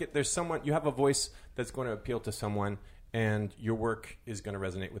 didn't like it, there's someone, you have a voice that's going to appeal to someone, and your work is going to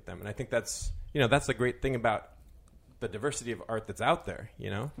resonate with them. And I think that's that's the great thing about the diversity of art that's out there.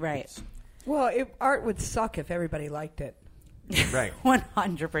 Right. Well, art would suck if everybody liked it. Right.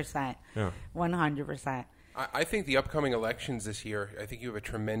 100%. Yeah. 100%. I think the upcoming elections this year, I think you have a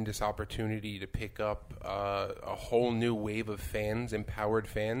tremendous opportunity to pick up a whole new wave of fans, empowered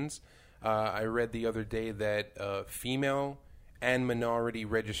fans. I read the other day that female and minority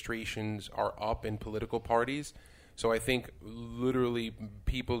registrations are up in political parties. So I think literally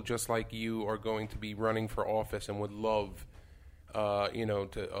people just like you are going to be running for office and would love,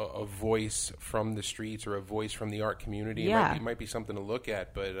 a voice from the streets or a voice from the art community. Yeah. It might be something to look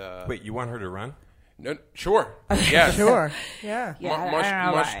at. But wait, you want her to run? No, sure. Yeah. Sure. Yeah.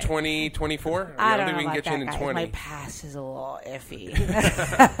 Mush 2024? I don't think we know can about get you in that, guys. 20. My pass is a little iffy.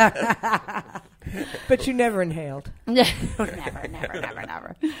 But you never inhaled.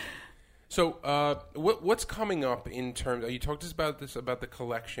 Never. So, what's coming up in terms? You talked about the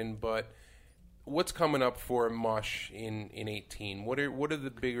collection, but what's coming up for Mush in 18? What are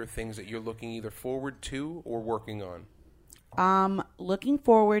the bigger things that you're looking either forward to or working on? Looking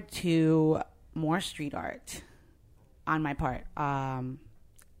forward to more street art on my part,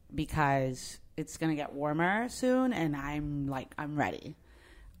 because it's gonna get warmer soon, and I'm ready.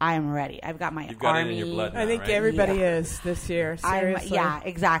 I'm ready. I've got my You've got army. it in your blood now, I think right? everybody is this year. Seriously.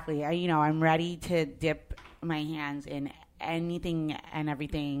 Exactly. I'm ready to dip my hands in anything and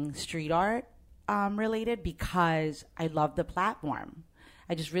everything street art related, because I love the platform.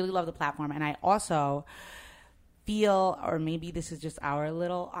 I just really love the platform, and I also feel, or maybe this is just our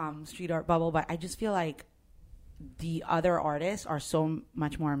little street art bubble, but I just feel like the other artists are so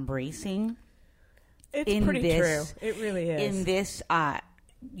much more embracing. It's pretty true. It really is. In this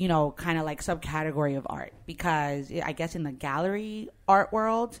kind of like subcategory of art, because I guess in the gallery art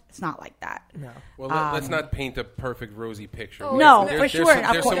world, it's not like that. No. Well, let's not paint a perfect rosy picture. No, for sure.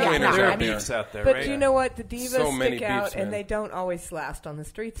 There's some Yeah, winners There are out there. beefs out there, But right? you know what? The divas So many stick out, beefs, man. and they don't always last on the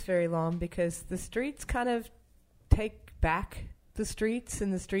streets very long, because the streets kind of take back the streets,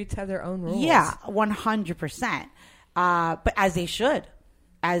 and the streets have their own rules. Yeah, 100%. But as they should.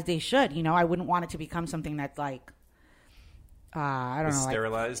 I wouldn't want it to become something that's like, I don't know, like,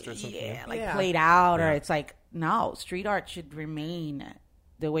 sterilized or something. yeah, like Yeah. played out, or Yeah. it's like, no, street art should remain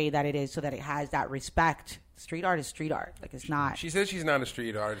the way that it is, so that it has that respect. Street art is street art. Like, it's not. She says she's not a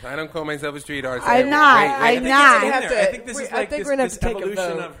street artist. I don't call myself a street artist. I'm not. Wait, I'm I think not. it's in have there. to- I think this is I like think this, we're gonna have this to take a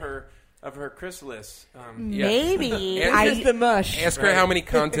evolution vote. of her chrysalis. Yeah. Maybe. This This is the mush. Ask her how many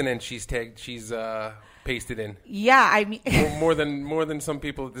continents she's pasted in. Yeah, I mean. More than some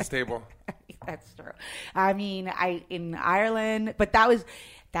people at this table. That's true. I mean, in Ireland, but that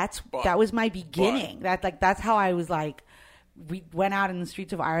was my beginning. That's how I was like. We went out in the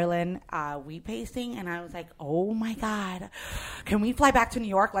streets of Ireland, wheat pasting, and I was like, "Oh my God, can we fly back to New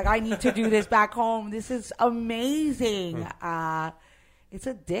York? Like, I need to do this back home. This is amazing." It's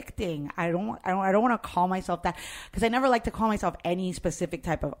addicting. I don't want to call myself that, because I never like to call myself any specific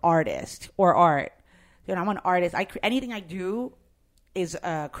type of artist or art. I'm an artist. Anything I do is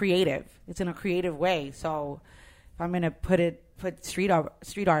creative. It's in a creative way. So if I'm gonna put street art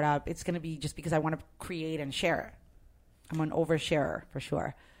up, it's gonna be just because I want to create and share. I'm an oversharer for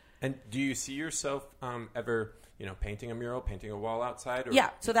sure. And do you see yourself ever, painting a mural, painting a wall outside? Or? Yeah.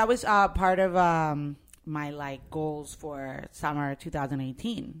 So that was part of my like goals for summer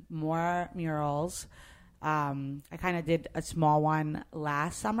 2018. More murals. I kind of did a small one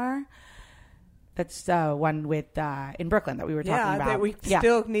last summer. That's the one with in Brooklyn that we were talking about. That we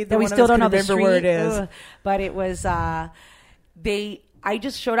still need the that we one still of us don't to know the remember street. where it is. Ugh. But it was I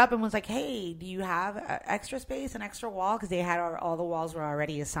just showed up and was like, "Hey, do you have extra space, an extra wall?" Because they had all the walls were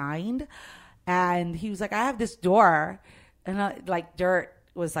already assigned, and he was like, "I have this door," and like Dirt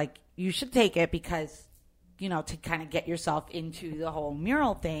was like, "You should take it because, to kind of get yourself into the whole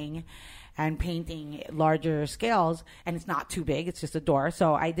mural thing." And painting larger scales, and it's not too big, it's just a door.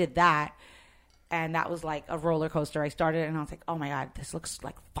 So I did that, and that was like a roller coaster. I started and I was like, oh my God, this looks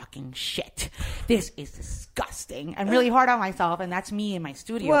like fucking shit. This is disgusting. I'm really hard on myself, and that's me in my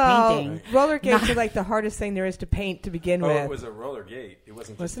studio painting. Roller gates are like the hardest thing there is to paint to begin with. It was a roller gate. It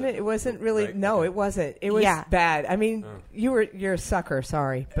wasn't just Wasn't it? It wasn't really. Right, No, okay. it wasn't. It was bad. I mean, you're a sucker.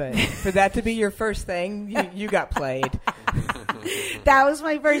 Sorry, but for that to be your first thing, you got played. That was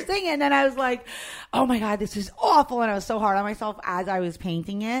my first thing, and then I was like, oh my God, this is awful. And I was so hard on myself as I was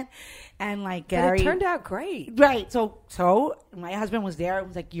painting it. And like Gary, But it turned out great. Right. So my husband was there. It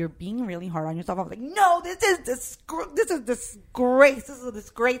was like, you're being really hard on yourself. I was like, no, this is disgrace. This is a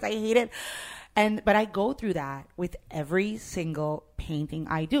disgrace. I hate it. But I go through that with every single painting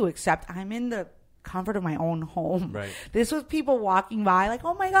I do, except I'm in the comfort of my own home. Right. This was people walking by like,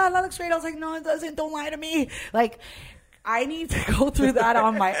 oh my God, that looks great. I was like, no, it doesn't. Don't lie to me. Like, I need to go through that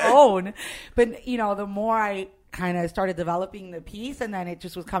on my own. But, the more I kind of started developing the piece, and then it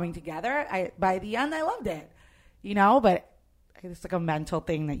just was coming together, by the end, I loved it, but it's like a mental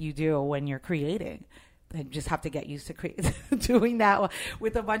thing that you do when you're creating. I just have to get used to doing that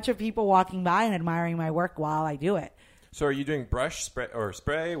with a bunch of people walking by and admiring my work while I do it. So are you doing brush spray?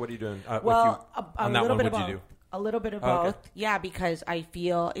 What are you doing? Well, on that one, what'd you do? A little bit of Oh, both. okay. Yeah, because I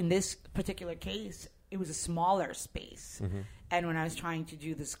feel in this particular case, it was a smaller space. Mm-hmm. And when I was trying to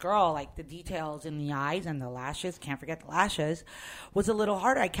do this girl, like the details in the eyes and the lashes, can't forget the lashes, was a little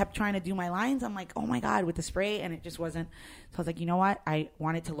harder. I kept trying to do my lines. I'm like, oh my God, with the spray, and it just wasn't. So I was like, you know what? I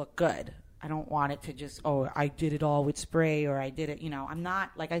want it to look good. I don't want it to just, I did it all with spray, or I did it, I'm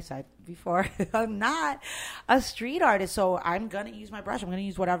not, like I said before, I'm not a street artist. So I'm going to use my brush. I'm going to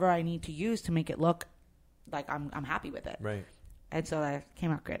use whatever I need to use to make it look like I'm happy with it. Right. And so that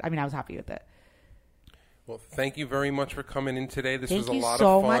came out good. I mean, I was happy with it. Well, thank you very much for coming in today. This was a lot of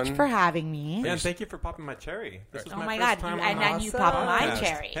fun. Thank you so much for having me. Yeah, and thank you for popping my cherry. This was Oh my my first God! time And on then the you popped my podcast.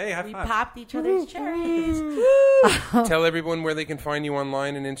 cherry. Hey, high we five. popped each other's cherries. Tell everyone where they can find you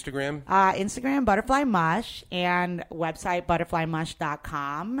online and Instagram. Instagram, Butterfly Mush, and website,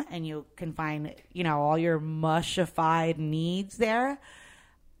 butterflymush.com. And you can find, all your mushified needs there.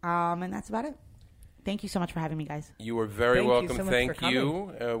 And that's about it. Thank you so much for having me, guys. You are very Thank you welcome. so much Thank for coming.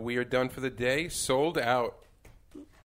 you. We are done for the day. Sold out.